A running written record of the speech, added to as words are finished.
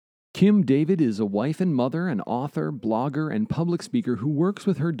Kim David is a wife and mother, an author, blogger, and public speaker who works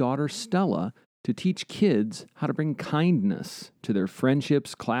with her daughter Stella to teach kids how to bring kindness to their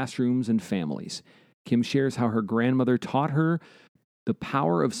friendships, classrooms, and families. Kim shares how her grandmother taught her the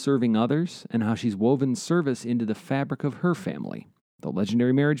power of serving others and how she's woven service into the fabric of her family. The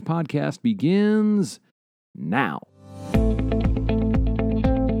Legendary Marriage Podcast begins now.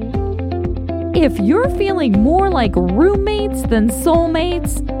 If you're feeling more like roommates than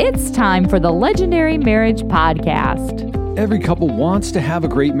soulmates, it's time for the Legendary Marriage Podcast. Every couple wants to have a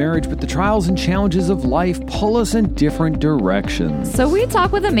great marriage, but the trials and challenges of life pull us in different directions. So we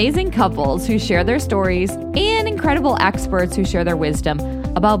talk with amazing couples who share their stories and incredible experts who share their wisdom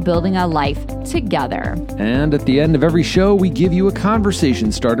about building a life together. And at the end of every show, we give you a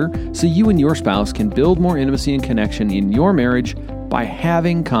conversation starter so you and your spouse can build more intimacy and connection in your marriage by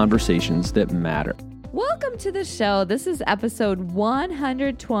having conversations that matter. Welcome to the show. This is episode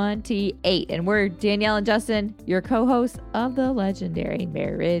 128, and we're Danielle and Justin, your co-hosts of the Legendary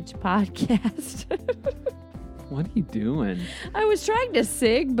Marriage Podcast. What are you doing? I was trying to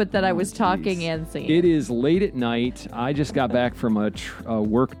sing, but then I was talking and singing. It is late at night. I just got back from a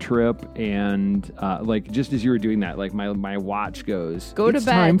work trip, and just as you were doing that, my watch goes, Go to it's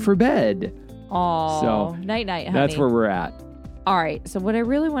bed. time for bed. Oh, so night-night, honey. That's where we're at. All right, so what I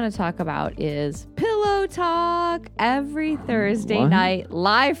really want to talk about is pillow talk every Thursday night,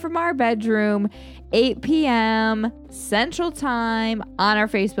 live from our bedroom, 8 p.m. Central Time on our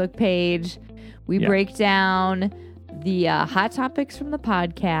Facebook page. We break down the hot topics from the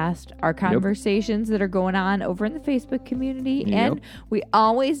podcast, our conversations that are going on over in the Facebook community, and we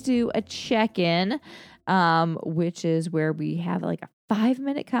always do a check-in, which is where we have like a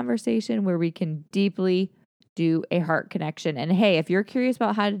 5-minute conversation where we can deeply do a heart connection. And hey, if you're curious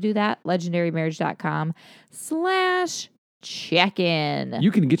about how to do that, legendarymarriage.com/check-in.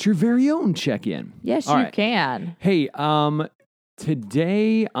 You can get your very own check-in. Yes, All you right. can. Hey,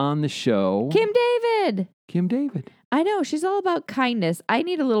 today on the show, Kim David. I know, she's all about kindness. I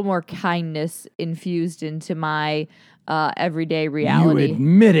need a little more kindness infused into my everyday reality. You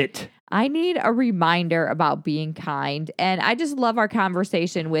admit it. I need a reminder about being kind. And I just love our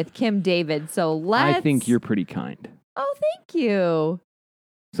conversation with Kim David. So I think you're pretty kind. Oh, thank you.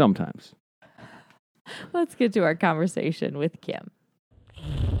 Sometimes. Let's get to our conversation with Kim.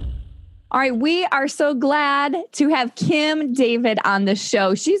 All right, we are so glad to have Kim David on the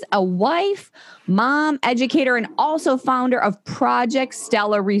show. She's a wife, mom, educator, and also founder of Project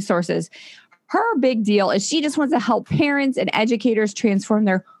Stella Resources. Her big deal is she just wants to help parents and educators transform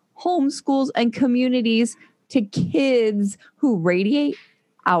their homeschools and communities to kids who radiate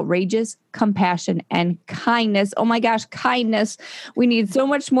outrageous compassion and kindness. Oh my gosh, kindness. We need so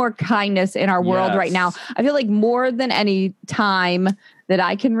much more kindness in our world right now. I feel like more than any time that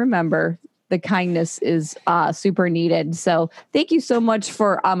I can remember, the kindness is super needed. So thank you so much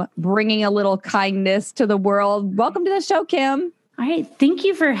for bringing a little kindness to the world. Welcome to the show, Kim. All right. Thank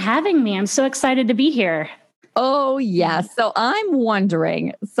you for having me. I'm so excited to be here. Oh, yes. So I'm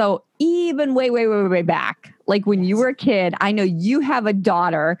wondering, so even way back, like when you were a kid, I know you have a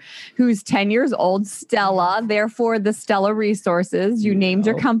daughter who's 10 years old, Stella, therefore the Stella Resources. You named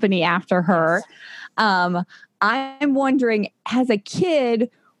your company after her. I'm wondering, as a kid,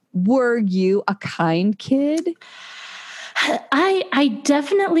 were you a kind kid? I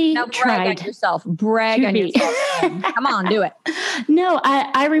definitely tried. Brag on yourself. Come on, do it. No,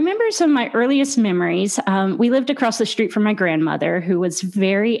 I remember some of my earliest memories. We lived across the street from my grandmother, who was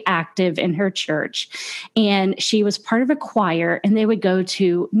very active in her church. And she was part of a choir, and they would go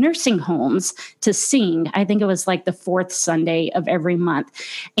to nursing homes to sing. I think it was like the fourth Sunday of every month.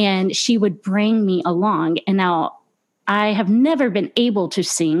 And she would bring me along. And now, I have never been able to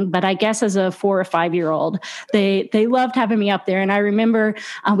sing, but I guess as a 4 or 5 year old, they loved having me up there. And I remember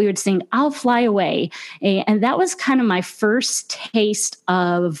we would sing "I'll Fly Away." And that was kind of my first taste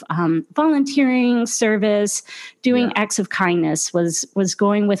of volunteering, service, doing acts of kindness, was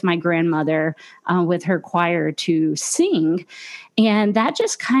going with my grandmother with her choir to sing. And that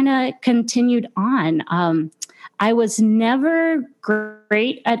just kind of continued on. I was never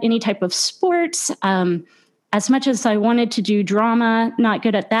great at any type of sports. As much as I wanted to do drama, not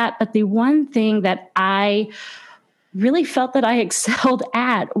good at that. But the one thing that I really felt that I excelled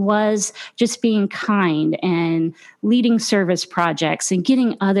at was just being kind and leading service projects and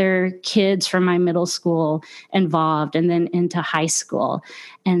getting other kids from my middle school involved and then into high school.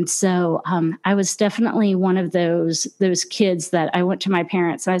 And so I was definitely one of those kids that I went to my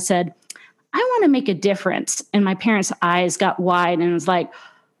parents and I said, I want to make a difference. And my parents' eyes got wide and was like,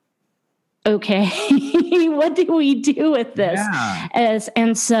 okay, what do we do with this? Yeah.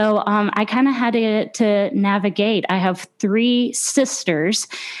 And so I kind of had to navigate. I have 3 sisters.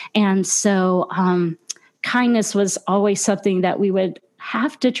 And so kindness was always something that we would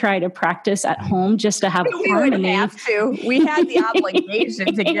have to try to practice at home just to have harmony. Would have to. We had the obligation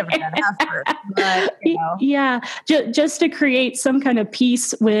to give it an effort. But, Yeah, just to create some kind of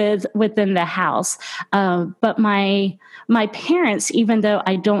peace within the house. But my parents, even though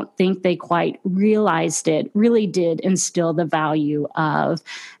I don't think they quite realized it, really did instill the value of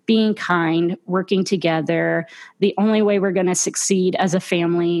being kind, working together. The only way we're going to succeed as a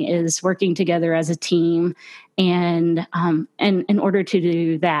family is working together as a team. And in order to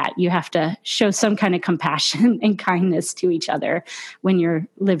do that, you have to show some kind of compassion and kindness to each other when you're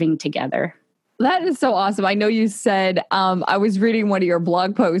living together. That is so awesome. I know you said, I was reading one of your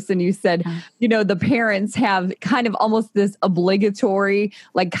blog posts and you said, the parents have kind of almost this obligatory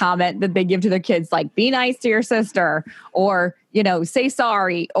like comment that they give to their kids, like be nice to your sister or, say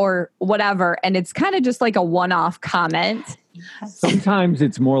sorry or whatever. And it's kind of just like a one-off comment. Sometimes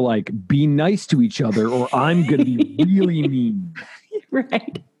it's more like be nice to each other or I'm going to be really mean.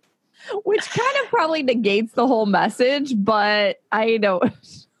 Right. Which kind of probably negates the whole message, but I don't.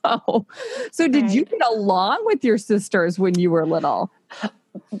 Oh, so did you get along with your sisters when you were little?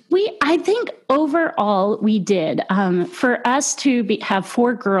 I think overall we did. For us to have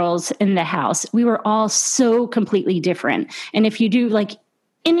 4 girls in the house, we were all so completely different. And if you do like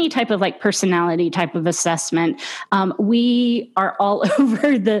any type of like personality type of assessment, we are all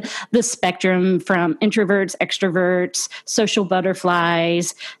over the spectrum from introverts, extroverts, social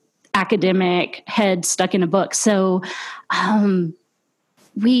butterflies, academic, head stuck in a book. So,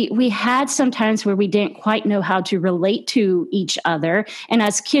 we had some times where we didn't quite know how to relate to each other. And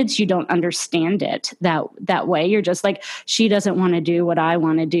as kids, you don't understand it that way. You're just like, she doesn't want to do what I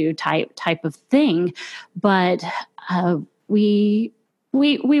want to do type of thing. But we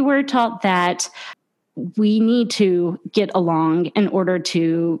were taught that we need to get along in order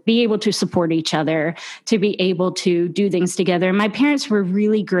to be able to support each other, to be able to do things together. My parents were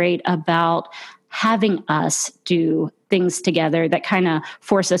really great about having us do things together that kind of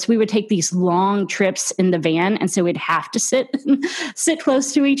force us. We would take these long trips in the van, and so we'd have to sit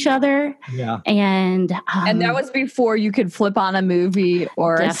close to each other. Yeah, and that was before you could flip on a movie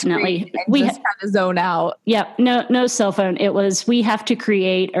or definitely we just kind of zone out. Yeah, no cell phone. It was we have to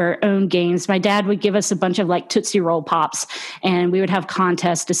create our own games. My dad would give us a bunch of like Tootsie Roll Pops, and we would have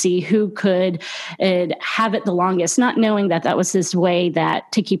contests to see who could have it the longest, not knowing that was his way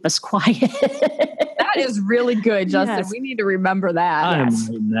to keep us quiet. That is really good, Justin. Yes. We need to remember that. I'm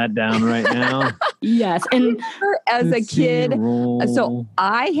writing that down right now. Yes. And I remember as a kid, so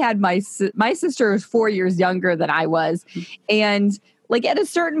I had my sister was 4 years younger than I was. And like at a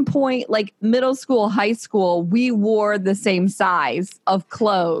certain point, like middle school, high school, we wore the same size of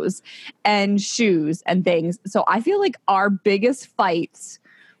clothes and shoes and things. So I feel like our biggest fights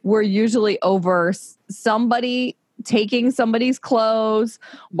were usually over somebody taking somebody's clothes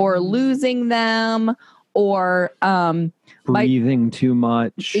or losing them or breathing too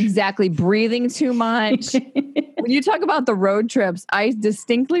much. Exactly. Breathing too much. When you talk about the road trips, I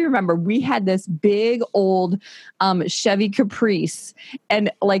distinctly remember we had this big old Chevy Caprice,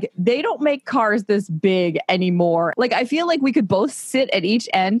 and like they don't make cars this big anymore. Like I feel like we could both sit at each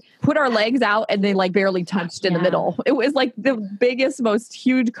end, put our legs out, and they like barely touched in the middle. It was like the biggest, most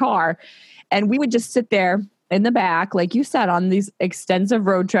huge car. And we would just sit there in the back, like you said, on these extensive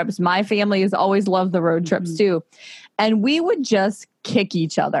road trips. My family has always loved the road trips too. And we would just kick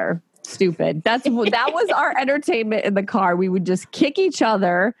each other. Stupid. That was our entertainment in the car. We would just kick each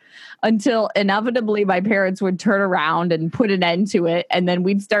other until inevitably my parents would turn around and put an end to it. And then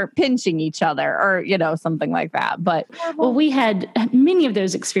we'd start pinching each other or, something like that. But well, we had many of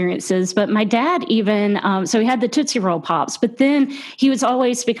those experiences, but my dad even, so he had the Tootsie Roll Pops, but then he was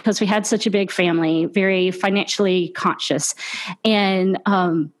always, because we had such a big family, very financially conscious. And,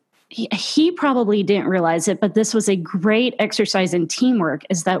 he probably didn't realize it, but this was a great exercise in teamwork,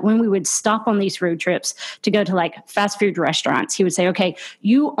 is that when we would stop on these road trips to go to like fast food restaurants, he would say, okay,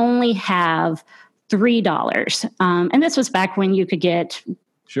 you only have $3. And this was back when you could get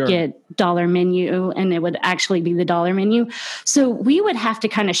dollar menu, and it would actually be the dollar menu. So we would have to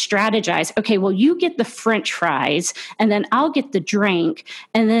kind of strategize. Okay, well, you get the French fries, and then I'll get the drink,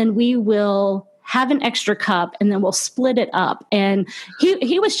 and then we will have an extra cup, and then we'll split it up. And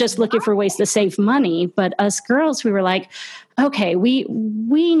he was just looking for ways to save money. But us girls, we were like, okay, we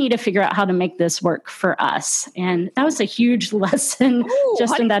need to figure out how to make this work for us. And that was a huge lesson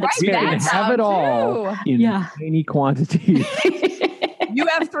in that experience. We can have it all in tiny quantities. You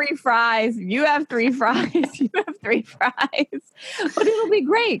have 3 fries. You have 3 fries. You have 3 fries. But it'll be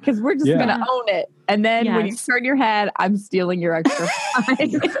great because we're just going to own it. And then when you turn your head, I'm stealing your extra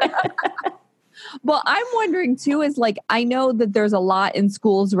fries. Well, I'm wondering too, is like, I know that there's a lot in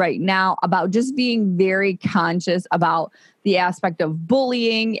schools right now about just being very conscious about the aspect of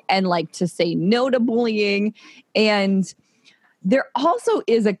bullying and like to say no to bullying. And there also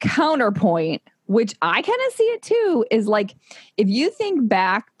is a counterpoint, which I kind of see it too, is like, if you think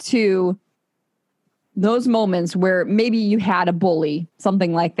back to those moments where maybe you had a bully,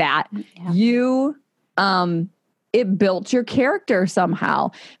 something like that, you, it built your character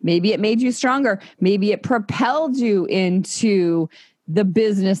somehow. Maybe it made you stronger. Maybe it propelled you into the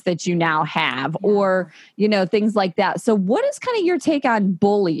business that you now have, or, you know, things like that. So what is kind of your take on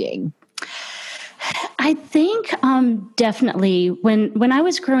bullying? I think definitely when I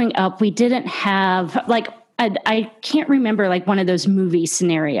was growing up, we didn't have like, I can't remember like one of those movie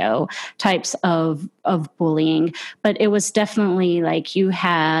scenario types of bullying, but it was definitely like you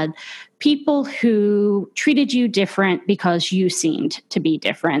had people who treated you different because you seemed to be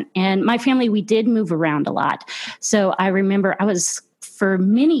different. And my family, we did move around a lot. So I remember for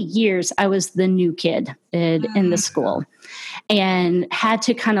many years, I was the new kid in the school and had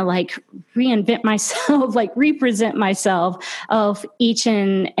to kind of like reinvent myself, like represent myself of each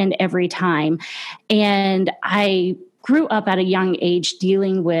and every time. And I grew up at a young age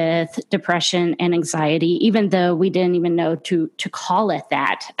dealing with depression and anxiety, even though we didn't even know to call it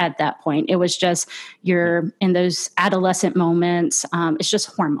that at that point. It was just you're in those adolescent moments. It's just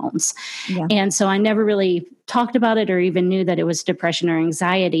hormones. Yeah. And so I never really talked about it or even knew that it was depression or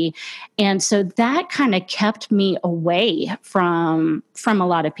anxiety. And so that kind of kept me away from a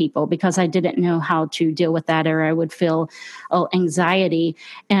lot of people because I didn't know how to deal with that, or I would feel anxiety.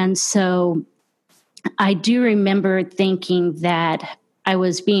 And so I do remember thinking that I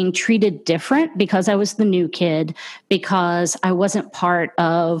was being treated different because I was the new kid, because I wasn't part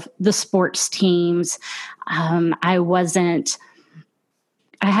of the sports teams. I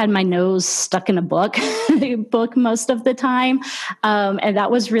had my nose stuck in a book most of the time. And that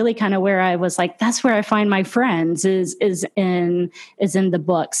was really kind of where I was like, that's where I find my friends is in the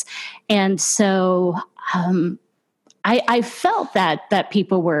books. And so, I felt that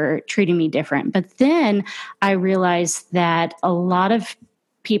people were treating me different. But then I realized that a lot of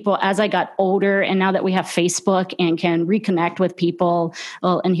people, as I got older, and now that we have Facebook and can reconnect with people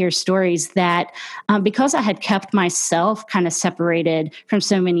and hear stories, that because I had kept myself kind of separated from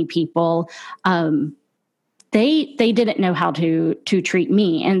so many people, they didn't know how to treat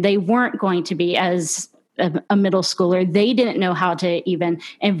me, and they weren't going to be as a middle schooler. They didn't know how to even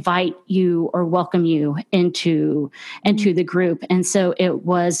invite you or welcome you into the group. And so it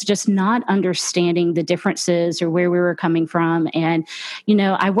was just not understanding the differences or where we were coming from. And, you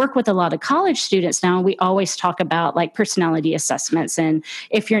know, I work with a lot of college students now. We always talk about like personality assessments and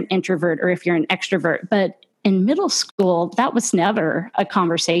if you're an introvert or if you're an extrovert, but in middle school, that was never a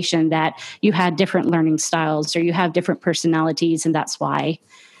conversation, that you had different learning styles or you have different personalities. And that's why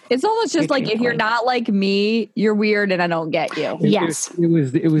it's almost just like, if you're not like me, you're weird and I don't get you.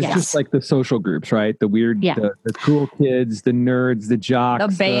 It was just like the social groups, right? The weird, the cool kids, the nerds, the jocks,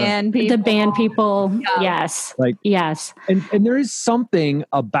 the band people. Yeah. Yes. And there is something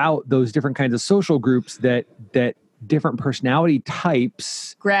about those different kinds of social groups that different personality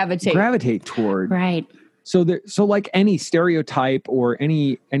types gravitate toward. Right. So like any stereotype or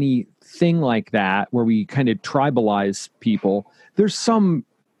any thing like that, where we kind of tribalize people, there's some,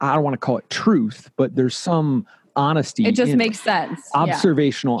 I don't want to call it truth, but there's some honesty. It just makes sense.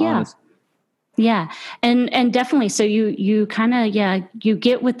 Observational honesty. Yeah. And definitely. So you kind of, you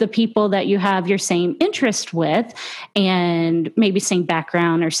get with the people that you have your same interest with, and maybe same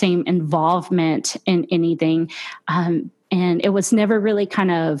background or same involvement in anything. And it was never really kind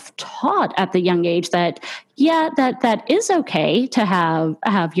of taught at the young age that is okay to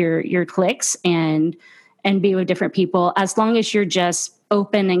have your cliques and be with different people, as long as you're just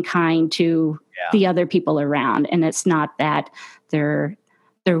open and kind to the other people around. And it's not that they're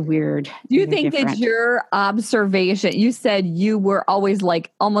weird. Do you think that your observation, you said you were always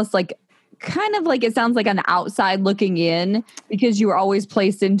like, almost like, kind of like, it sounds like on the outside looking in, because you were always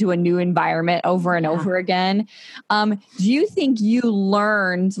placed into a new environment over and over again. Do you think you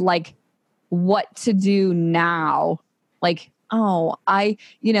learned like what to do now? Like, I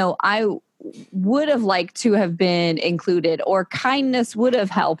would have liked to have been included, or kindness would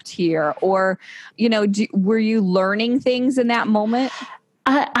have helped here, or, were you learning things in that moment?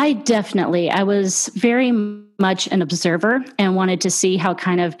 I was very much an observer and wanted to see how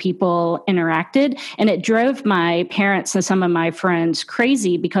kind of people interacted. And it drove my parents and some of my friends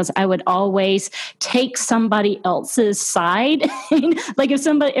crazy because I would always take somebody else's side. Like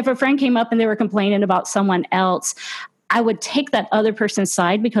if a friend came up and they were complaining about someone else, I would take that other person's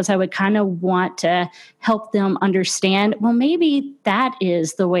side because I would kind of want to help them understand, well, maybe that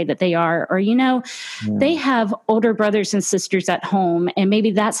is the way that they are. Or, they have older brothers and sisters at home, and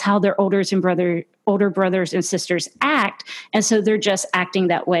maybe that's how their older brothers and sisters act. And so they're just acting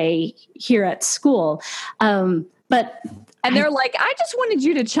that way here at school. And they're like, I just wanted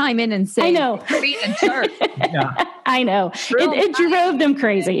you to chime in and say, I know. You're being a jerk. Yeah. I know. It drove them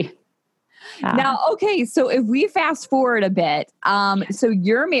crazy. Now, okay, so if we fast forward a bit, so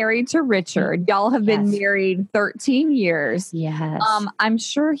you're married to Richard. Y'all have been married 13 years. Yes. I'm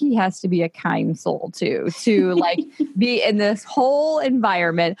sure he has to be a kind soul too, to like be in this whole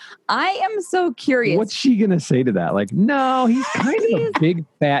environment. I am so curious. What's she going to say to that? Like, no, he's kind of a big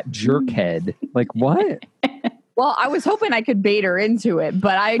fat jerkhead. Like, what? Well, I was hoping I could bait her into it,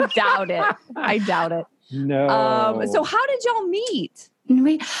 but I doubt it. No. So how did y'all meet?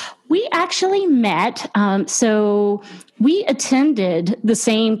 We actually met. So we attended the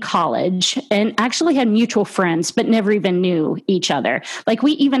same college and actually had mutual friends, but never even knew each other. Like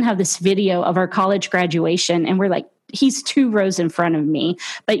we even have this video of our college graduation, and we're like, he's 2 rows in front of me,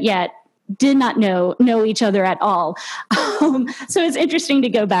 but yet did not know each other at all. So it's interesting to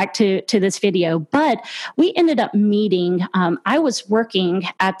go back to this video, but we ended up meeting. I was working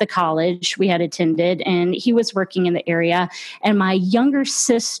at the college we had attended, and he was working in the area. And my younger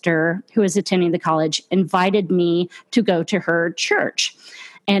sister, who was attending the college, invited me to go to her church.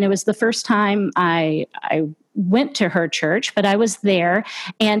 And it was the first time I went to her church, but I was there,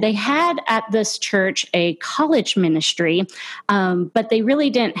 and they had at this church a college ministry, but they really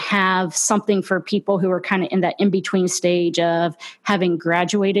didn't have something for people who were kind of in that in-between stage of having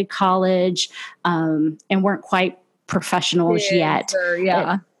graduated college and weren't quite professionals yet.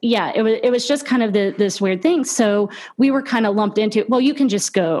 It was just kind of this weird thing. So we were kind of lumped into, well, you can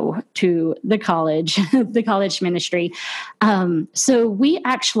just go to the college ministry. So we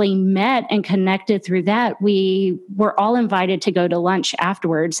actually met and connected through that. We were all invited to go to lunch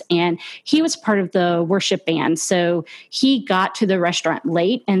afterwards, and he was part of the worship band. So he got to the restaurant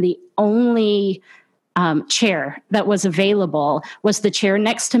late, and the only chair that was available was the chair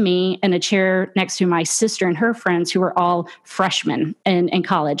next to me and a chair next to my sister and her friends, who were all freshmen in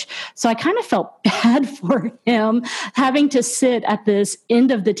college. So I kind of felt bad for him having to sit at this end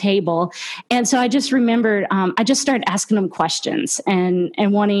of the table. And so I just remembered, I just started asking him questions and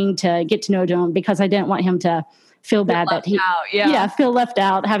wanting to get to know him, because I didn't want him to feel bad that he feel left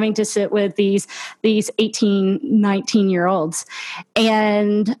out, having to sit with these 18, 19-year-olds.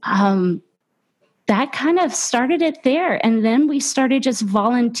 And that kind of started it there. And then we started just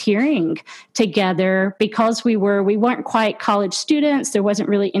volunteering together because we weren't quite college students. There wasn't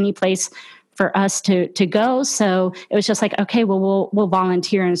really any place for us to go. So it was just like, okay, well, we'll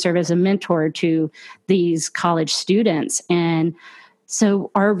volunteer and serve as a mentor to these college students. And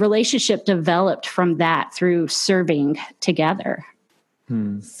so our relationship developed from that through serving together.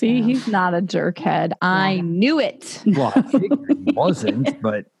 See, he's not a jerkhead. I knew it. Well, I figured he wasn't,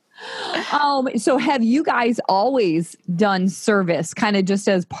 but... So have you guys always done service kind of just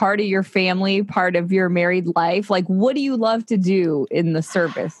as part of your family, part of your married life? Like, what do you love to do in the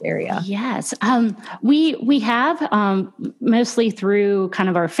service area? Yes. We have mostly through kind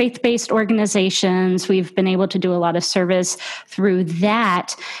of our faith-based organizations. We've been able to do a lot of service through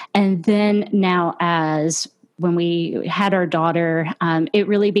that. And then now, as when we had our daughter, it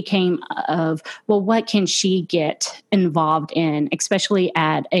really became of, well, what can she get involved in, especially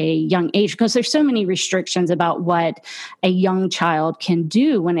at a young age? Because there's so many restrictions about what a young child can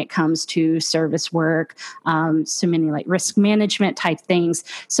do when it comes to service work, so many like risk management type things.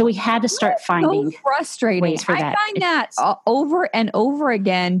 So we had to start finding frustrating ways for that. I find that over and over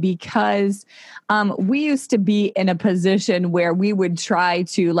again, because we used to be in a position where we would try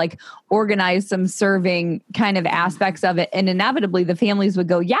to like organize some serving kind of aspects of it. And inevitably the families would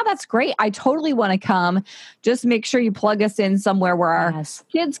go, yeah, that's great. I totally want to come. Just make sure you plug us in somewhere where our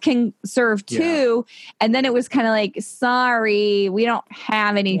kids can serve too. And then it was kind of like, sorry, we don't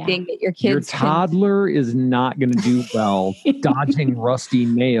have anything that your kids toddler is not going to do well dodging rusty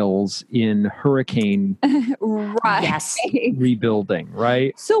nails in hurricane rebuilding,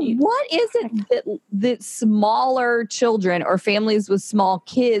 right? So what is it that smaller children or families with small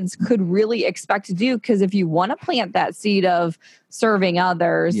kids could really expect to do? Because if you want to plant that seed of serving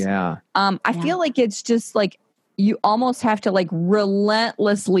others, I feel like it's just like you almost have to like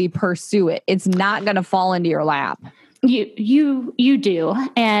relentlessly pursue it. It's not going to fall into your lap. You do.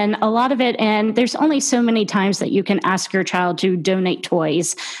 And a lot of it, and there's only so many times that you can ask your child to donate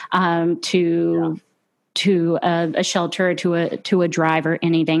toys to a shelter, to a drive or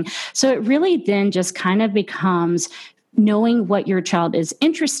anything. So it really then just kind of becomes knowing what your child is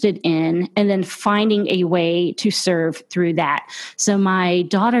interested in and then finding a way to serve through that. So my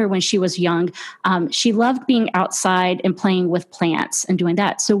daughter, when she was young, she loved being outside and playing with plants and doing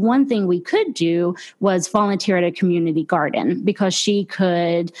that. So one thing we could do was volunteer at a community garden, because she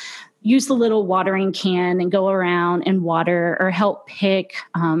could use the little watering can and go around and water or help pick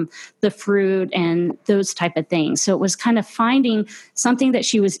the fruit and those type of things. So it was kind of finding something that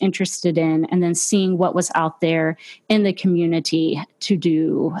she was interested in and then seeing what was out there in the community to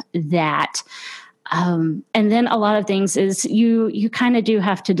do that. And then a lot of things is you kind of do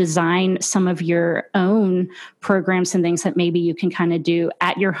have to design some of your own programs and things that maybe you can kind of do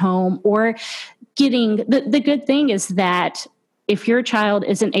at your home, or getting the good thing is that if your child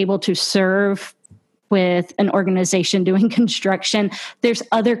isn't able to serve with an organization doing construction, there's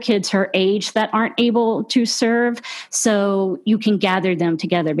other kids her age that aren't able to serve. So you can gather them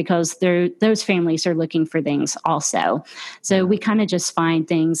together, because those families are looking for things also. So we kind of just find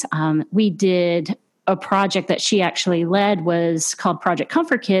things. We did a project that she actually led, was called Project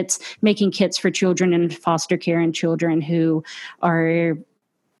Comfort Kits, making kits for children in foster care and children who are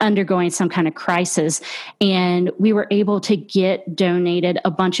undergoing some kind of crisis. And we were able to get donated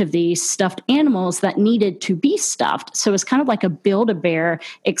a bunch of these stuffed animals that needed to be stuffed. So it was kind of like a Build-A-Bear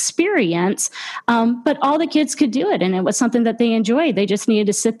experience, but all the kids could do it. And it was something that they enjoyed. They just needed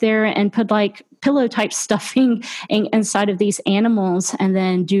to sit there and put like pillow type stuffing inside of these animals, and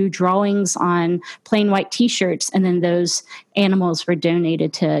then do drawings on plain white t-shirts. And then those animals were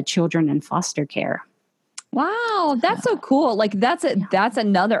donated to children in foster care. Wow, that's so cool. Like that's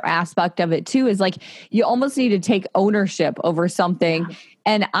another aspect of it too, is like you almost need to take ownership over something. Yeah.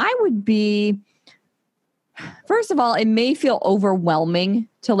 And I would be, first of all, it may feel overwhelming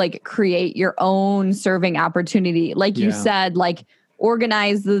to like create your own serving opportunity. Like you said, like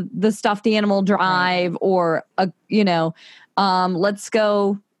organize the stuffed animal drive, or let's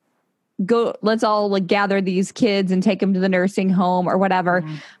all like gather these kids and take them to the nursing home or whatever.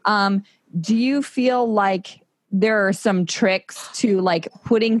 Mm-hmm. Do you feel like there are some tricks to like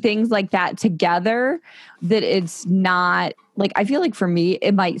putting things like that together that it's not like, I feel like for me,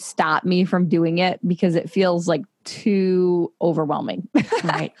 it might stop me from doing it because it feels like too overwhelming.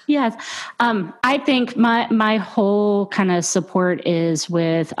 Right. Yes. I think my whole kind of support is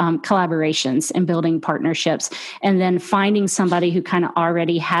with collaborations and building partnerships, and then finding somebody who kind of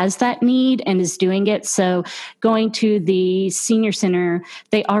already has that need and is doing it. So going to the senior center,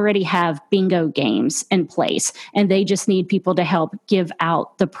 they already have bingo games in place, and they just need people to help give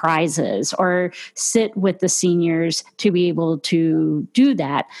out the prizes or sit with the seniors to be able to do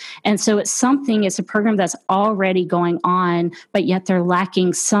that. And so it's a program that's already going on, but yet they're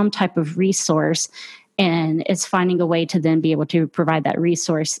lacking some type of resource, and it's finding a way to then be able to provide that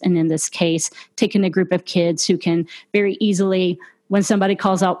resource. And in this case, taking a group of kids who can very easily, when somebody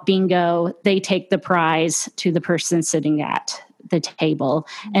calls out bingo, they take the prize to the person sitting at the table,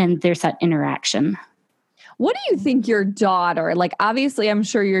 and there's that interaction. What do you think your daughter, like obviously I'm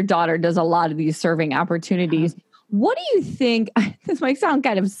sure your daughter does a lot of these serving opportunities. What do you think, this might sound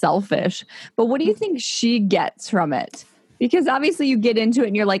kind of selfish, but what do you think she gets from it? Because obviously you get into it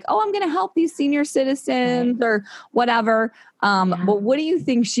and you're like, oh, I'm going to help these senior citizens or whatever. But what do you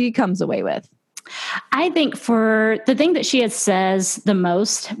think she comes away with? I think for the thing that she says the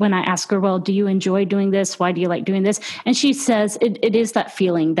most when I ask her, well, do you enjoy doing this? Why do you like doing this? And she says it is that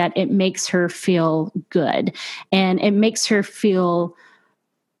feeling that it makes her feel good, and it makes her feel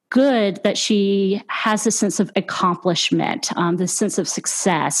good that she has a sense of accomplishment, the sense of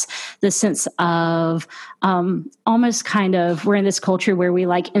success, the sense of almost kind of, we're in this culture where we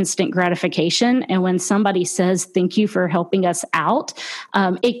like instant gratification. And when somebody says, thank you for helping us out,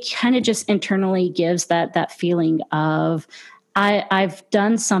 it kind of just internally gives that feeling of, I've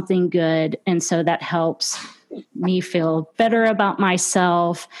done something good. And so that helps me feel better about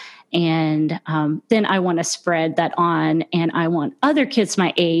myself. And then I want to spread that on, and I want other kids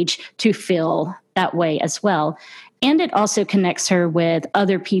my age to feel that way as well. And it also connects her with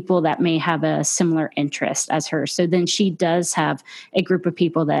other people that may have a similar interest as her. So then she does have a group of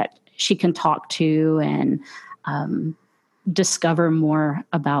people that she can talk to and discover more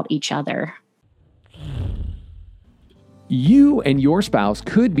about each other. You and your spouse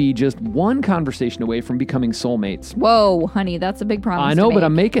could be just one conversation away from becoming soulmates. Whoa, honey, that's a big promise. I know, but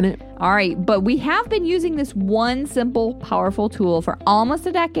I'm making it. All right, but we have been using this one simple, powerful tool for almost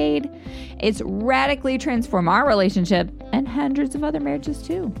a decade. It's radically transformed our relationship and hundreds of other marriages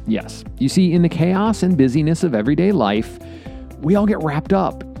too. Yes. You see, in the chaos and busyness of everyday life, we all get wrapped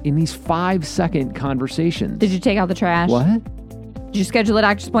up in these 5-second conversations. Did you take out the trash? What? Did you schedule a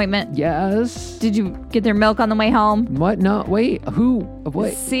doctor's appointment? Yes. Did you get their milk on the way home? What? No, wait. Who?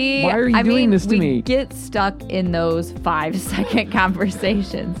 What? See, why are you doing this to me? We get stuck in those 5-second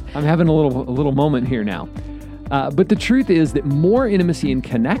conversations. I'm having a little moment here now. But the truth is that more intimacy and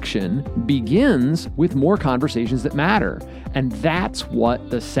connection begins with more conversations that matter. And that's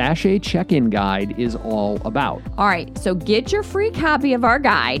what the Sachet Check-In Guide is all about. All right, so get your free copy of our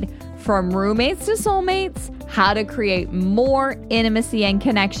guide, From Roommates to Soulmates, How to Create More Intimacy and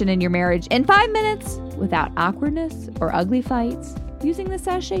Connection in Your Marriage in 5 minutes without awkwardness or ugly fights using the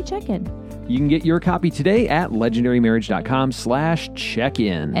Sachet Check-In. You can get your copy today at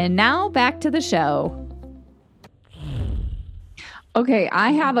legendarymarriage.com/check-in. And now back to the show. Okay,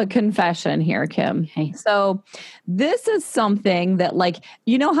 I have a confession here, Kim. Okay. So this is something that, like,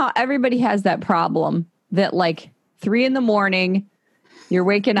 you know how everybody has that problem that, like, 3 a.m, you're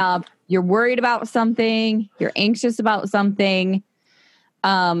waking up, you're worried about something, you're anxious about something.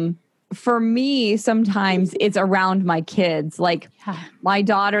 For me, sometimes it's around my kids. Like my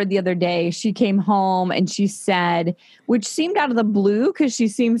daughter the other day, she came home and she said, which seemed out of the blue because she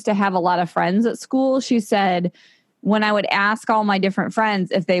seems to have a lot of friends at school. She said, when I would ask all my different friends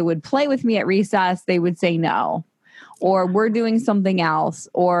if they would play with me at recess, they would say no, or we're doing something else,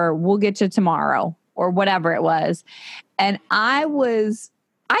 or we'll get you tomorrow, or whatever it was. And I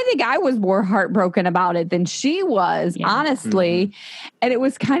think I was more heartbroken about it than she was, honestly. Mm-hmm. And it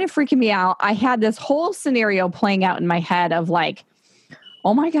was kind of freaking me out. I had this whole scenario playing out in my head of like,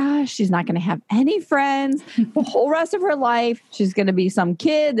 oh my gosh, she's not going to have any friends the whole rest of her life. She's going to be some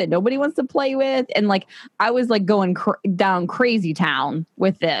kid that nobody wants to play with. And like, I was like going down crazy town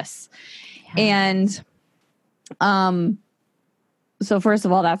with this. Yeah. And, so first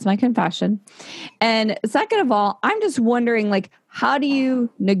of all, that's my confession. And second of all, I'm just wondering, like, how do you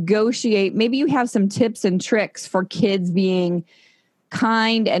negotiate? Maybe you have some tips and tricks for kids being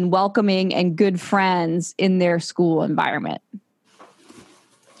kind and welcoming and good friends in their school environment.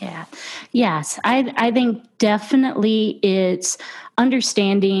 Yeah. Yes. I think definitely it's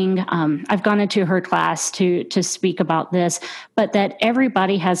understanding. I've gone into her class to speak about this, but that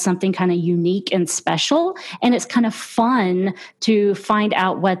everybody has something kind of unique and special. And it's kind of fun to find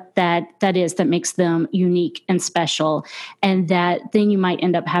out what that is that makes them unique and special. And that then you might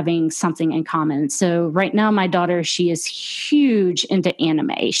end up having something in common. So right now, my daughter, she is huge into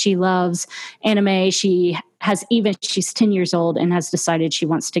anime. She loves anime. She's 10 years old and has decided she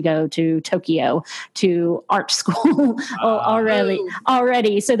wants to go to Tokyo to art school already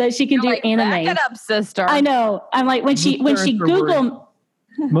so that she can do like, anime. Back it up, sister. I know. I'm like, when she Googled.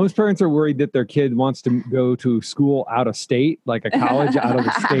 Most parents are worried that their kid wants to go to school out of state, like a college out of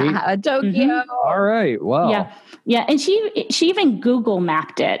the state. Tokyo. Mm-hmm. All right. Well. Yeah. And she even Google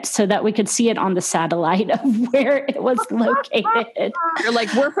mapped it so that we could see it on the satellite of where it was located. You're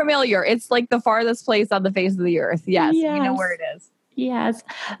like, we're familiar. It's like the farthest place on the face of the earth. Yes. We know where it is. Yes.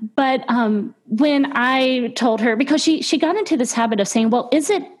 But when I told her, because she got into this habit of saying, well, is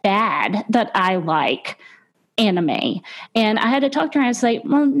it bad that I like anime? And I had to talk to her. I was like,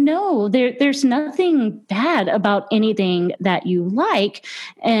 well, no, there's nothing bad about anything that you like.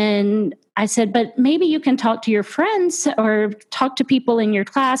 And I said, but maybe you can talk to your friends or talk to people in your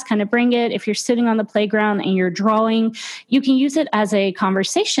class, kind of bring it. If you're sitting on the playground and you're drawing, you can use it as a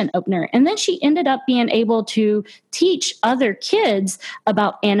conversation opener. And then she ended up being able to teach other kids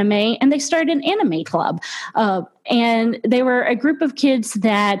about anime, and they started an anime club. And they were a group of kids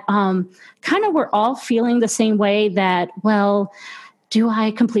that kind of were all feeling the same way that, well, do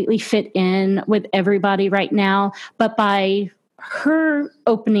I completely fit in with everybody right now? But by her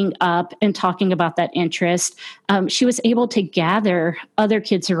opening up and talking about that interest, she was able to gather other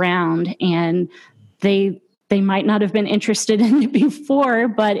kids around, and they might not have been interested in it before,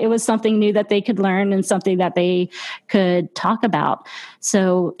 but it was something new that they could learn and something that they could talk about.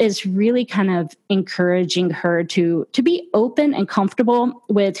 So it's really kind of encouraging her to be open and comfortable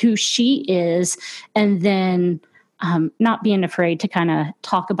with who she is, and then not being afraid to kind of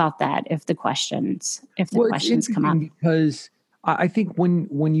talk about that if the questions come up. Because I think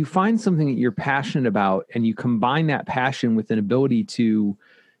when you find something that you're passionate about and you combine that passion with an ability to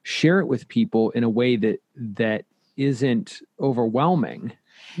share it with people in a way that isn't overwhelming.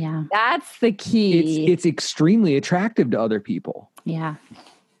 Yeah. That's the key. It's extremely attractive to other people. Yeah.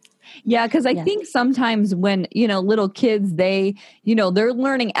 Yeah, because I think sometimes when, little kids, they're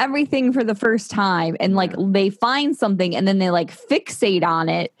learning everything for the first time and like they find something and then they like fixate on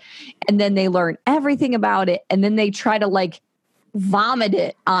it and then they learn everything about it and then they try to like vomit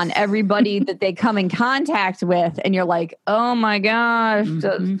it on everybody that they come in contact with. And you're like, oh my gosh,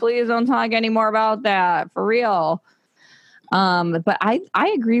 please don't talk anymore about that for real. But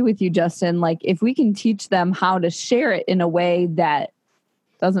I agree with you, Justin. Like if we can teach them how to share it in a way that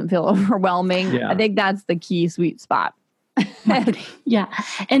doesn't feel overwhelming. I think that's the key sweet spot. Yeah.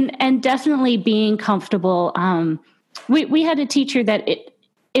 And definitely being comfortable. We had a teacher that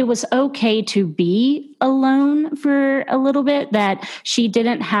it was okay to be alone for a little bit, that she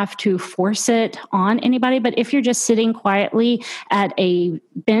didn't have to force it on anybody. But if you're just sitting quietly at a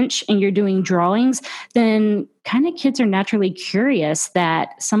bench and you're doing drawings, then kind of kids are naturally curious,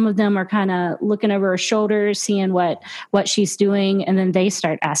 that some of them are kind of looking over her shoulder, seeing what she's doing, and then they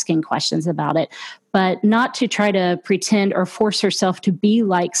start asking questions about it. But not to try to pretend or force herself to be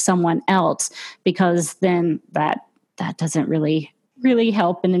like someone else, because then that doesn't really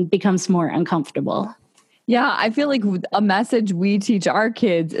help and it becomes more uncomfortable. Yeah, I feel like a message we teach our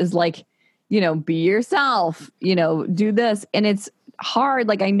kids is like, be yourself, do this. And it's hard.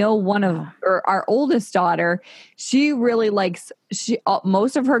 Like I know one of our oldest daughter, she really likes,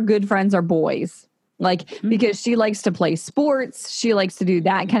 most of her good friends are boys, like because she likes to play sports. She likes to do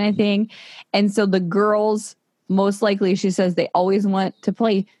that kind of thing. And so the girls, most likely, she says they always want to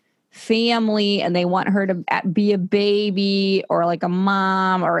play family and they want her to be a baby or like a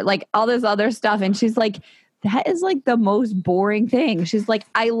mom or like all this other stuff. And she's like, that is like the most boring thing. She's like,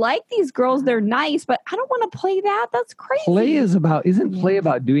 I like these girls. They're nice, but I don't want to play that. That's crazy. Isn't play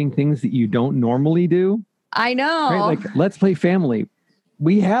about doing things that you don't normally do? I know. Right? Like, let's play family.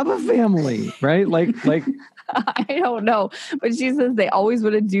 We have a family, right? Like I don't know, but she says they always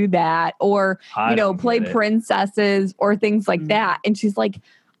want to do that or, play princesses or things like that. And she's like,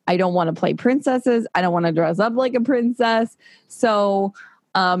 I don't want to play princesses. I don't want to dress up like a princess. So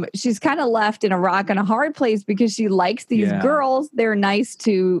she's kind of left in a rock and a hard place because she likes these girls. They're nice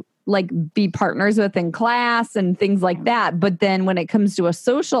to like be partners with in class and things like that. But then when it comes to a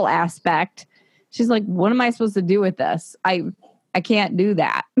social aspect, she's like, what am I supposed to do with this? I can't do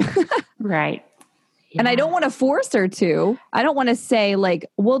that. Right. Yeah. And I don't want to force her to. I don't want to say like,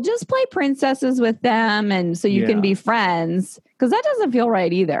 well, just play princesses with them and so you can be friends. Because that doesn't feel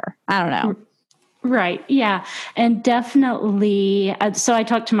right either. I don't know. Right. Yeah. And definitely. So I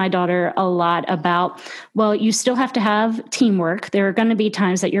talk to my daughter a lot about, well, you still have to have teamwork. There are going to be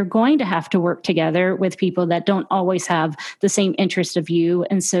times that you're going to have to work together with people that don't always have the same interest of you.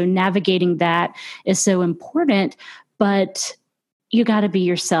 And so navigating that is so important. But you got to be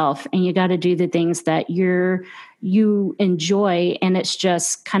yourself and you got to do the things that you enjoy. And it's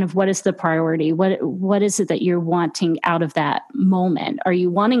just kind of, what is the priority? What is it that you're wanting out of that moment? Are you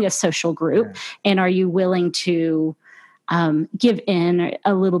wanting a social group and are you willing to give in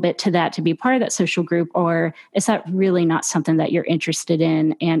a little bit to that to be part of that social group? Or is that really not something that you're interested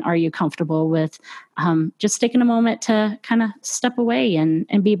in? And are you comfortable with just taking a moment to kind of step away and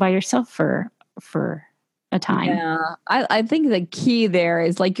be by yourself for a time? Yeah, I think the key there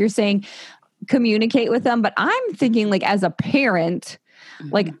is like you're saying, communicate with them. But I'm thinking like as a parent,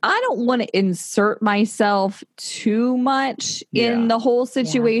 like I don't want to insert myself too much in the whole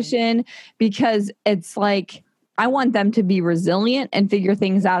situation because it's like I want them to be resilient and figure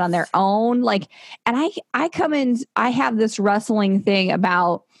things out on their own. Like, and I come in, I have this wrestling thing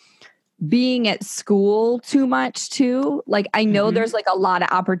about being at school too much too. Like I know there's like a lot of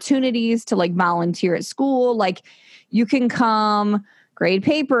opportunities to like volunteer at school. Like you can come grade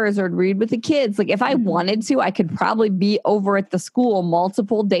papers or read with the kids. Like if I wanted to, I could probably be over at the school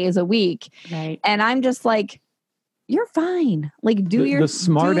multiple days a week. Right. And I'm just like, you're fine. Like do your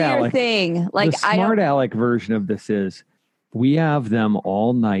thing. Like the smart aleck version of this is we have them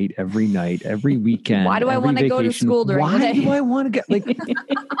all night, every weekend. Why do I want to go to school during the day? Why do I want to get like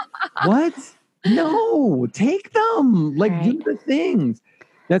what? No, take them. Like do the things.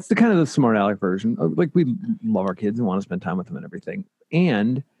 That's the kind of the smart aleck version. Like we love our kids and want to spend time with them and everything.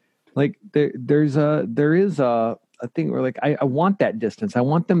 And like there is a thing where like I want that distance. I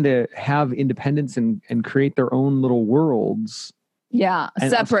want them to have independence and create their own little worlds. Yeah,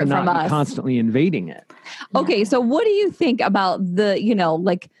 separate from us. Constantly invading it. Okay, so what do you think about the,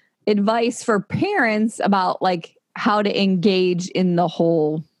 like advice for parents about like how to engage in the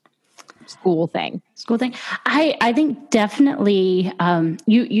whole school thing? I think definitely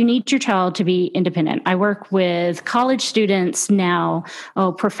you need your child to be independent. I work with college students now,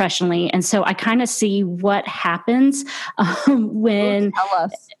 professionally, and so I kind of see what happens when. Tell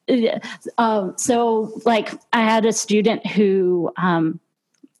us. So, like, I had a student who.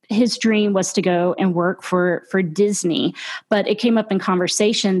 His dream was to go and work for Disney, but it came up in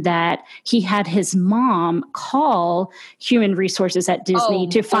conversation that he had his mom call human resources at Disney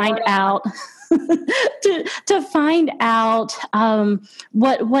to find out to find out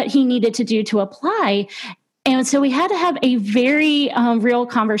what he needed to do to apply. And so we had to have a very real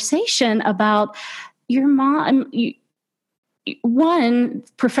conversation about your mom. One,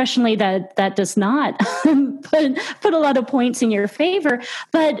 professionally, that does not put a lot of points in your favor,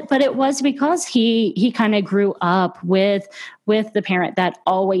 but it was because he kind of grew up with the parent that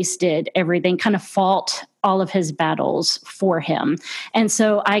always did everything, kind of fought all of his battles for him. And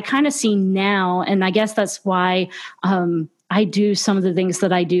so I kind of see now, and I guess that's why I do some of the things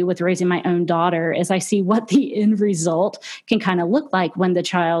that I do with raising my own daughter, is I see what the end result can kind of look like when the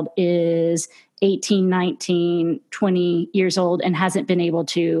child is 18, 19, 20 years old and hasn't been able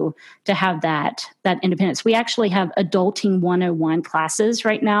to have that independence. We actually have adulting 101 classes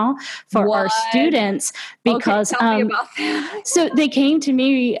right now for our students because tell me about that. So they came to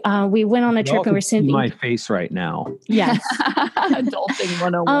me. We went on a trip and we're sending my face right now. Yes. Adulting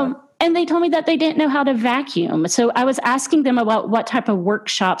 101. And they told me that they didn't know how to vacuum. So I was asking them about what type of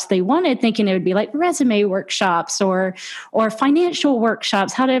workshops they wanted, thinking it would be like resume workshops or financial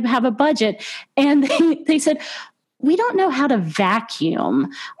workshops, how to have a budget. And they said, we don't know how to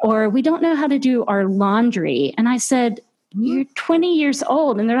vacuum, or we don't know how to do our laundry. And I said, you're 20 years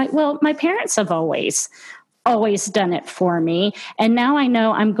old. And they're like, well, my parents have always done it for me. And now I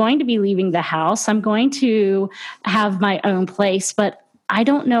know I'm going to be leaving the house. I'm going to have my own place, but I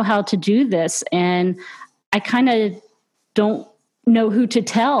don't know how to do this. And I kind of don't know who to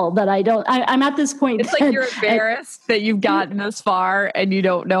tell that I'm at this point. It's like you're embarrassed that you've gotten this far and you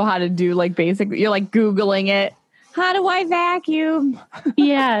don't know how to do, like, basically, you're like Googling it. How do I vacuum?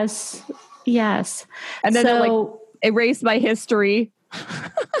 Yes. And then they're like, erase my history.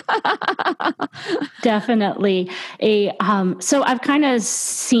 Definitely. So I've kind of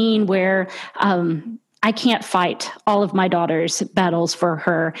seen where, I can't fight all of my daughter's battles for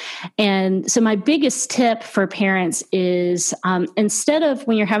her. And so my biggest tip for parents is, instead of,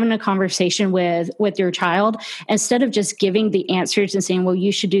 when you're having a conversation with your child, instead of just giving the answers and saying, well,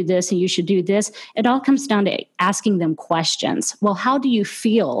 you should do this and you should do this, it all comes down to asking them questions. Well, how do you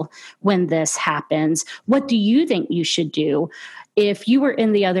feel when this happens? What do you think you should do? If you were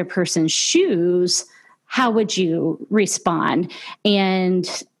in the other person's shoes, how would you respond? And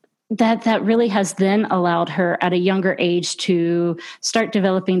that really has then allowed her at a younger age to start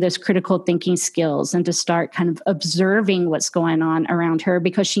developing those critical thinking skills and to start kind of observing what's going on around her,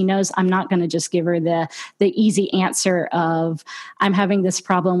 because she knows I'm not going to just give her the easy answer of, I'm having this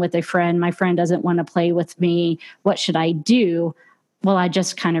problem with a friend. My friend doesn't want to play with me. What should I do? Well, I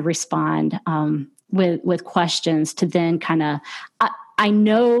just kind of respond with questions to then kind of, I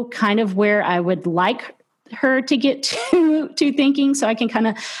know kind of where I would like her to get to thinking, so I can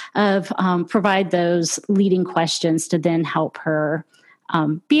kind of provide those leading questions to then help her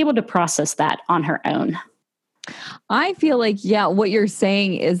be able to process that on her own. I feel like, what you're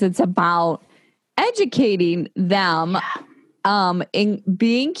saying is it's about educating them, in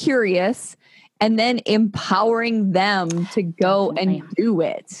being curious, and then empowering them to go and do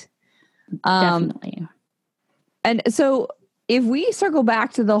it. Definitely. And so if we circle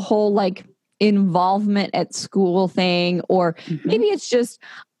back to the whole, like, involvement at school thing, or maybe it's just,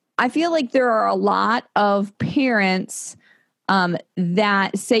 I feel like there are a lot of parents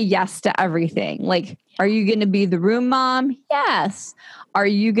that say yes to everything. Like, are you going to be the room mom? Yes. Are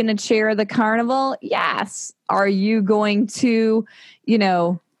you going to chair the carnival? Yes. Are you going to,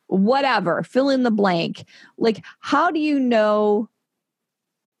 whatever, fill in the blank? Like, how do you know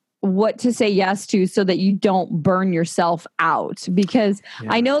what to say yes to so that you don't burn yourself out? Because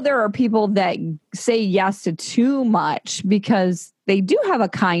I know there are people that say yes to too much because they do have a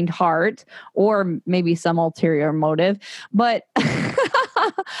kind heart or maybe some ulterior motive, but they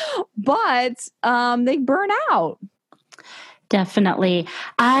burn out. Definitely.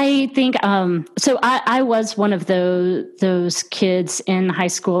 I think, so I was one of those kids in high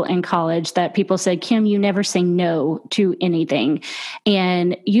school and college that people said, Kim, you never say no to anything.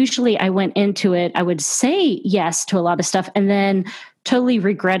 And usually I went into it, I would say yes to a lot of stuff. And then totally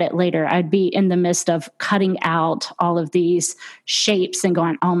regret it later. I'd be in the midst of cutting out all of these shapes and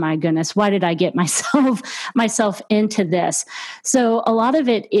going, oh my goodness, why did I get myself into this? So a lot of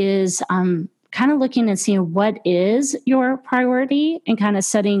it is kind of looking and seeing what is your priority and kind of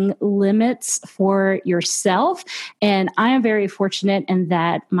setting limits for yourself. And I am very fortunate in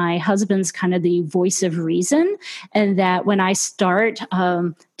that my husband's kind of the voice of reason, and that when I start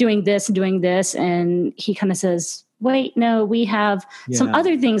doing this, and he kind of says, wait, no, we have some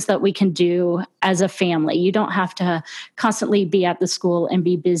other things that we can do as a family. You don't have to constantly be at the school and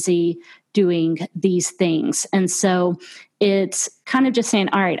be busy doing these things. And so it's kind of just saying,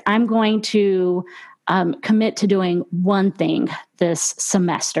 all right, I'm going to commit to doing one thing this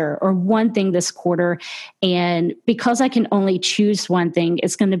semester or one thing this quarter. And because I can only choose one thing,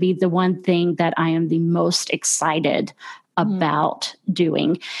 it's going to be the one thing that I am the most excited about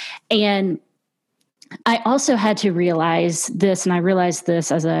doing. And I also had to realize this, and I realized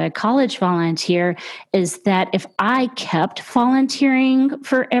this as a college volunteer, is that if I kept volunteering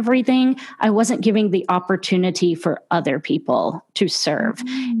for everything, I wasn't giving the opportunity for other people to serve.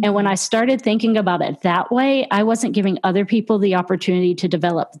 And when I started thinking about it that way, I wasn't giving other people the opportunity to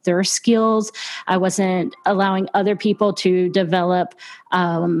develop their skills. I wasn't allowing other people to develop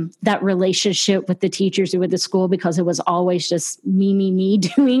that relationship with the teachers or with the school, because it was always just me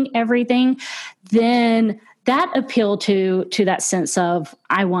doing everything. Then that appealed to that sense of,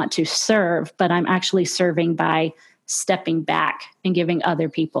 I want to serve, but I'm actually serving by stepping back and giving other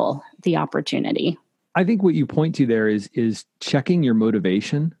people the opportunity. I think what you point to there is checking your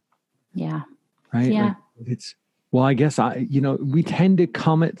motivation. Yeah. Right. Yeah. Like it's, well, I guess we tend to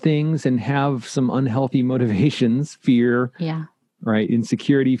come at things and have some unhealthy motivations, fear. Yeah. Right.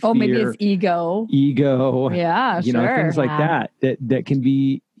 Insecurity, fear. Oh, maybe it's ego. Yeah, sure. Things like that can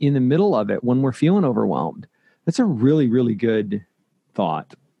be in the middle of it when we're feeling overwhelmed. That's a really, really good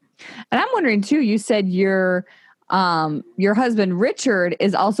thought. And I'm wondering too, you said your husband, Richard,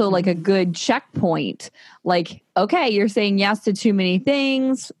 is also like a good checkpoint. Like, okay, you're saying yes to too many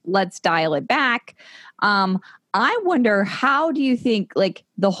things. Let's dial it back. I wonder, how do you think like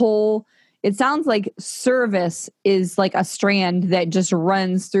it sounds like service is like a strand that just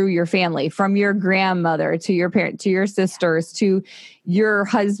runs through your family, from your grandmother to your parent, to your sisters, to your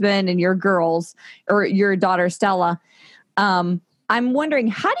husband and your girls, or your daughter, Stella. I'm wondering,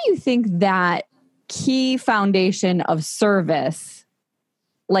 how do you think that key foundation of service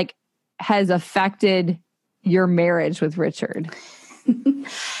like has affected your marriage with Richard?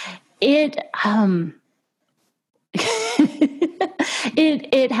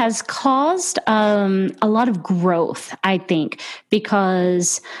 It has caused a lot of growth, I think,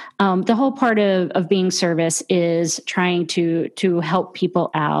 because the whole part of being service is trying to help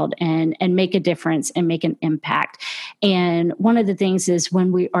people out and make a difference and make an impact. And one of the things is,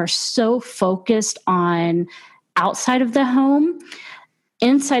 when we are so focused on outside of the home,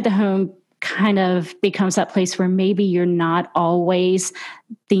 inside the home kind of becomes that place where maybe you're not always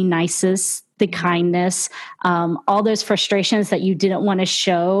the nicest, the kindness, all those frustrations that you didn't want to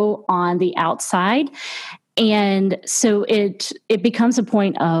show on the outside. And so it becomes a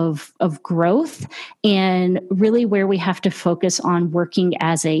point of growth, and really where we have to focus on working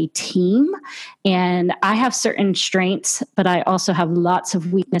as a team. And I have certain strengths, but I also have lots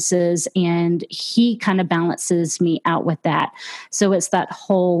of weaknesses, and he kind of balances me out with that. So it's that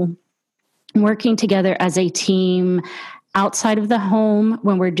whole working together as a team outside of the home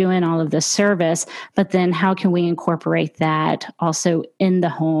when we're doing all of the service, but then how can we incorporate that also in the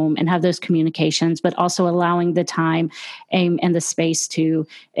home and have those communications, but also allowing the time and the space to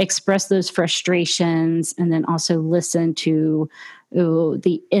express those frustrations, and then also listen to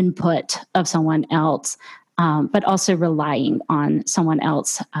the input of someone else. But also relying on someone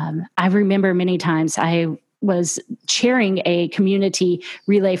else. I remember many times I was chairing a community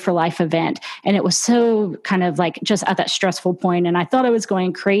Relay for Life event, and it was so kind of like just at that stressful point, and I thought I was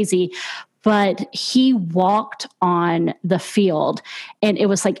going crazy. But he walked on the field, and it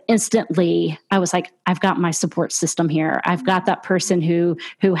was like instantly, I was like, I've got my support system here. I've got that person who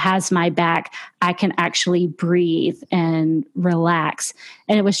has my back. I can actually breathe and relax.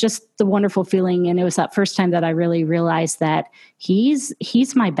 And it was just the wonderful feeling. And it was that first time that I really realized that he's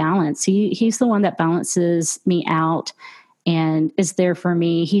my balance. He's the one that balances me out and is there for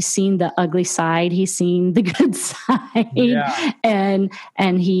me. He's seen the ugly side. He's seen the good side,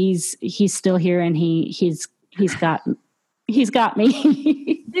 and he's still here, and he's got me. He's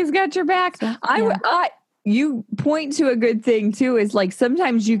got your back. So, yeah. You point to a good thing too, is like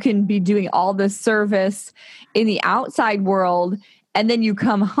sometimes you can be doing all this service in the outside world, and then you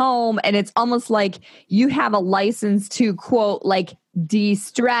come home and it's almost like you have a license to quote, like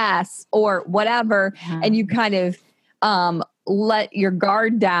de-stress or whatever. And you kind of let your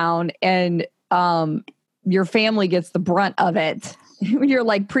guard down and your family gets the brunt of it. You're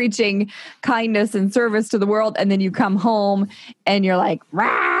like preaching kindness and service to the world. And then you come home and you're like,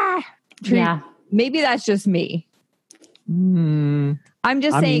 rah. Maybe that's just me. I'm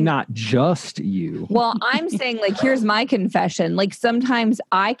just saying. I mean, not just you. Well, I'm saying, like, here's my confession. Like, sometimes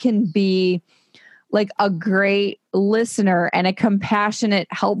I can be like a great listener and a compassionate,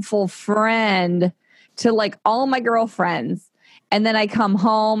 helpful friend to like all my girlfriends. And then I come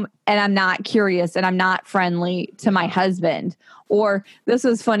home and I'm not curious and I'm not friendly to my husband. Or this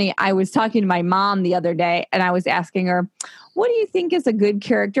was funny. I was talking to my mom the other day and I was asking her, what do you think is a good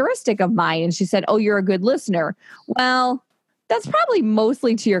characteristic of mine? And she said, oh, you're a good listener. Well, that's probably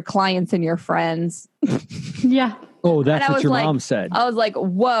mostly to your clients and your friends. Yeah. Oh, that's what your mom said. I was like,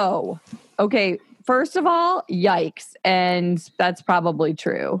 whoa. Okay. First of all, yikes. And that's probably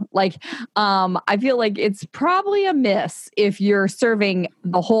true. Like, I feel like it's probably a miss if you're serving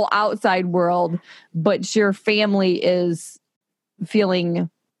the whole outside world, but your family is feeling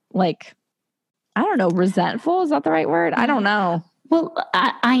like, I don't know, resentful. Is that the right word? I don't know. Well,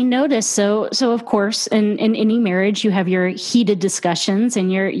 I noticed. So of course, in any marriage, you have your heated discussions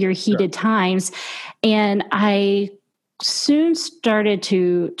and your heated times. And I soon started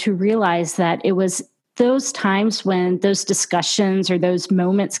to realize that it was those times when those discussions or those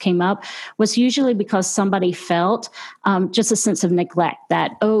moments came up was usually because somebody felt just a sense of neglect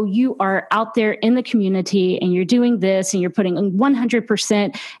that, oh, you are out there in the community and you're doing this and you're putting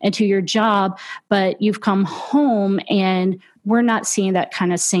 100% into your job, but you've come home and we're not seeing that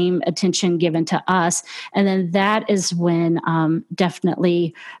kind of same attention given to us. And then that is when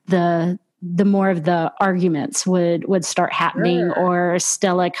definitely the more of the arguments would start happening. Sure. Or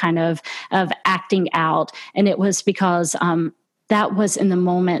Stella kind of acting out. And it was because that was in the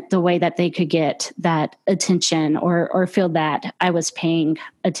moment the way that they could get that attention or feel that I was paying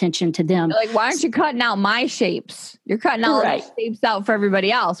attention to them. You're like, why aren't you cutting out my shapes? You're cutting all the shapes out for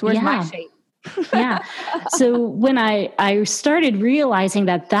everybody else. Where's my shape? Yeah. So when I started realizing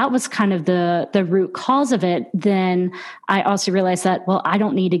that was kind of the root cause of it, then I also realized that, well, I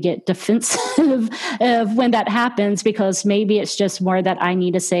don't need to get defensive of when that happens, because maybe it's just more that I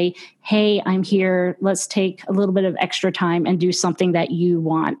need to say, hey, I'm here. Let's take a little bit of extra time and do something that you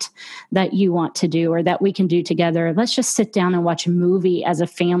want to do or that we can do together. Let's just sit down and watch a movie as a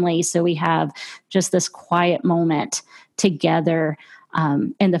family so we have just this quiet moment together.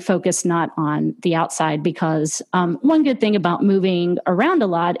 And the focus not on the outside, because one good thing about moving around a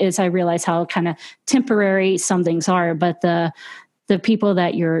lot is I realize how kind of temporary some things are, but the people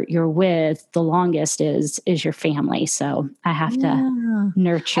that you're with the longest is your family. So I have to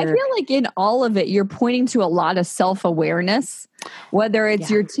nurture. I feel like in all of it, you're pointing to a lot of self-awareness, whether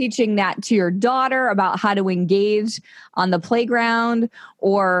it's you're teaching that to your daughter about how to engage on the playground,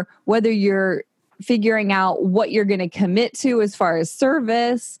 or whether you're figuring out what you're going to commit to as far as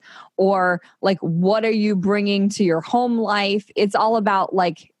service, or like, what are you bringing to your home life? It's all about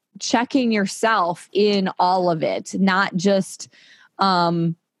like checking yourself in all of it, not just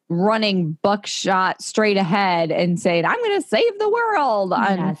running buckshot straight ahead and saying, I'm going to save the world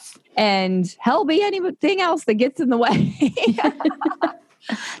and hell be anything else that gets in the way.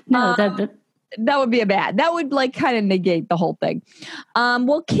 No, that would be that would like kind of negate the whole thing.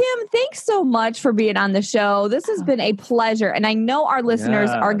 Well, Kim, thanks so much for being on the show. This has been a pleasure. And I know our listeners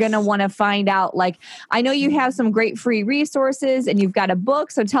are going to want to find out, like, I know you have some great free resources and you've got a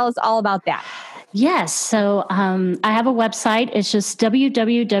book. So tell us all about that. Yes. So I have a website. It's just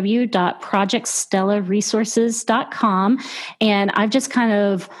www.projectstellaresources.com. And I've just kind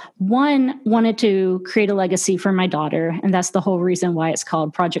of, wanted to create a legacy for my daughter. And that's the whole reason why it's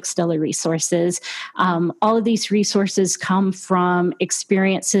called Project Stella Resources. All of these resources come from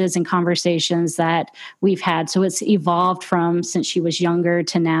experiences and conversations that we've had. So it's evolved from since she was younger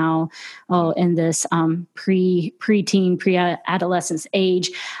to now, in this preteen, pre-adolescence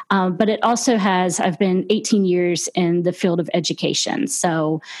age. But it also I've been 18 years in the field of education.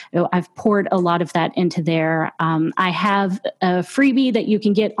 So I've poured a lot of that into there. I have a freebie that you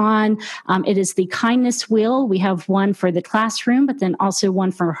can get on. It is the Kindness Wheel. We have one for the classroom, but then also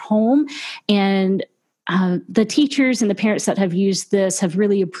one for home. And the teachers and the parents that have used this have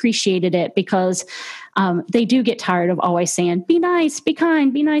really appreciated it, because They do get tired of always saying, be nice, be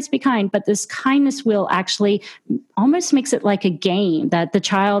kind, be nice, be kind. But this kindness wheel actually almost makes it like a game that the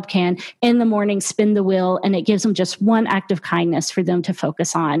child can, in the morning, spin the wheel, and it gives them just one act of kindness for them to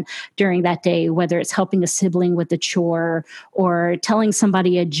focus on during that day, whether it's helping a sibling with a chore or telling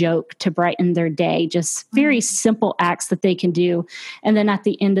somebody a joke to brighten their day, just very simple acts that they can do. And then at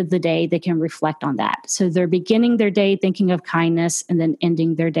the end of the day, they can reflect on that. So they're beginning their day thinking of kindness and then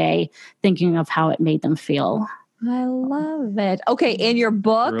ending their day thinking of how it made them feel. I love it. Okay, in your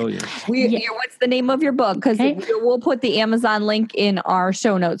book, what's the name of your book? Because we'll put the Amazon link in our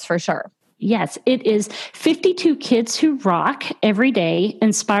show notes for sure. Yes, it is 52 Kids Who Rock Every Day,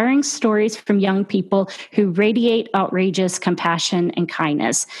 inspiring stories from young people who radiate outrageous compassion and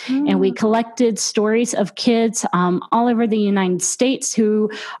kindness. And we collected stories of kids all over the United States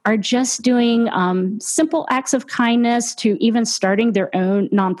who are just doing simple acts of kindness to even starting their own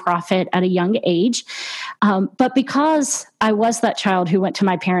nonprofit at a young age. But because I was that child who went to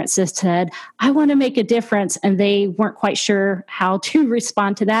my parents and said, I want to make a difference, and they weren't quite sure how to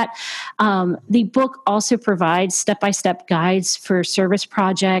respond to that. The book also provides step-by-step guides for service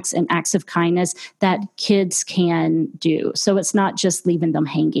projects and acts of kindness that kids can do. So it's not just leaving them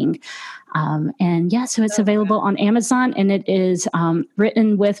hanging. So it's available on Amazon, and it is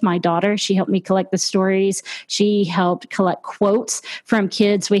written with my daughter. She helped me collect the stories. She helped collect quotes from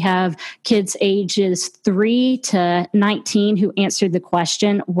kids. We have kids ages 3 to 19 who answered the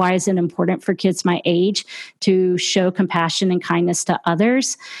question, why is it important for kids my age to show compassion and kindness to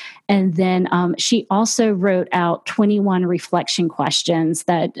others? And then she also wrote out 21 reflection questions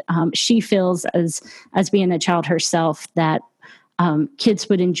that she feels as being a child herself that kids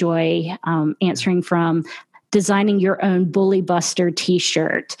would enjoy answering, from designing your own Bully Buster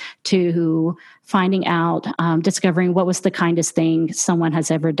t-shirt to finding out, discovering what was the kindest thing someone has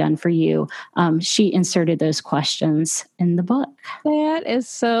ever done for you. She inserted those questions in the book. That is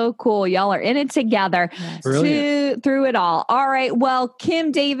so cool. Y'all are in it together through it all. All right. Well,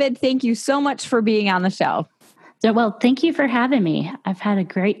 Kim, David, thank you so much for being on the show. So, well, thank you for having me. I've had a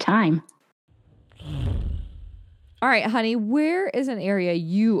great time. All right, honey, where is an area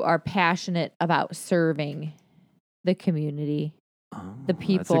you are passionate about serving the community, the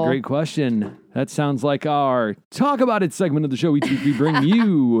people? That's a great question. That sounds like our Talk About It segment of the show. We bring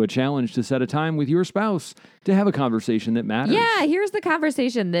you a challenge to set a time with your spouse to have a conversation that matters. Yeah, here's the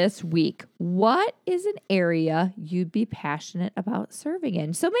conversation this week. What is an area you'd be passionate about serving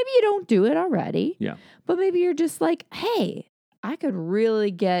in? So maybe you don't do it already. Yeah. But maybe you're just like, hey, I could really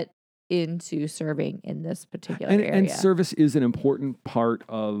get into serving in this particular area. And service is an important part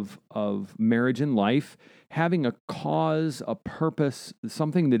of marriage and life. Having a cause, a purpose,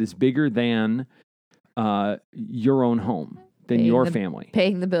 something that is bigger than your own home, than your family.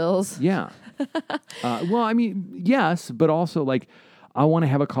 Paying the bills. Yeah. Well, I mean, yes, but also like I want to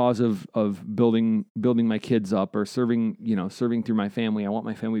have a cause of building my kids up, or serving through my family. I want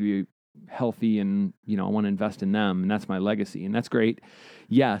my family to be healthy, and I want to invest in them, and that's my legacy, and that's great.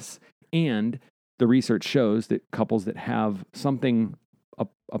 Yes. And the research shows that couples that have something,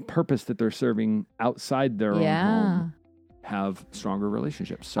 a purpose that they're serving outside their own home, have stronger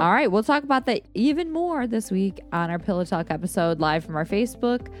relationships. So. All right, we'll talk about that even more this week on our Pillow Talk episode, live from our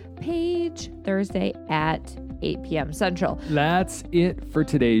Facebook page, Thursday at 8 p.m. Central. That's it for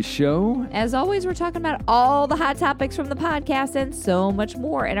today's show. As always, we're talking about all the hot topics from the podcast and so much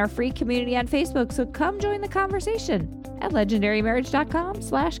more in our free community on Facebook. So come join the conversation at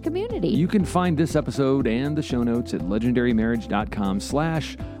legendarymarriage.com/community. You can find this episode and the show notes at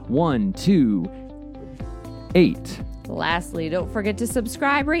legendarymarriage.com/128. Lastly, don't forget to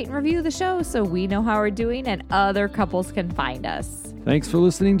subscribe, rate, and review the show so we know how we're doing and other couples can find us. Thanks for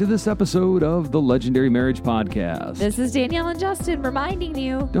listening to this episode of the Legendary Marriage Podcast. This is Danielle and Justin reminding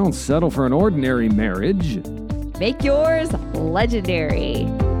you, don't settle for an ordinary marriage. Make yours legendary.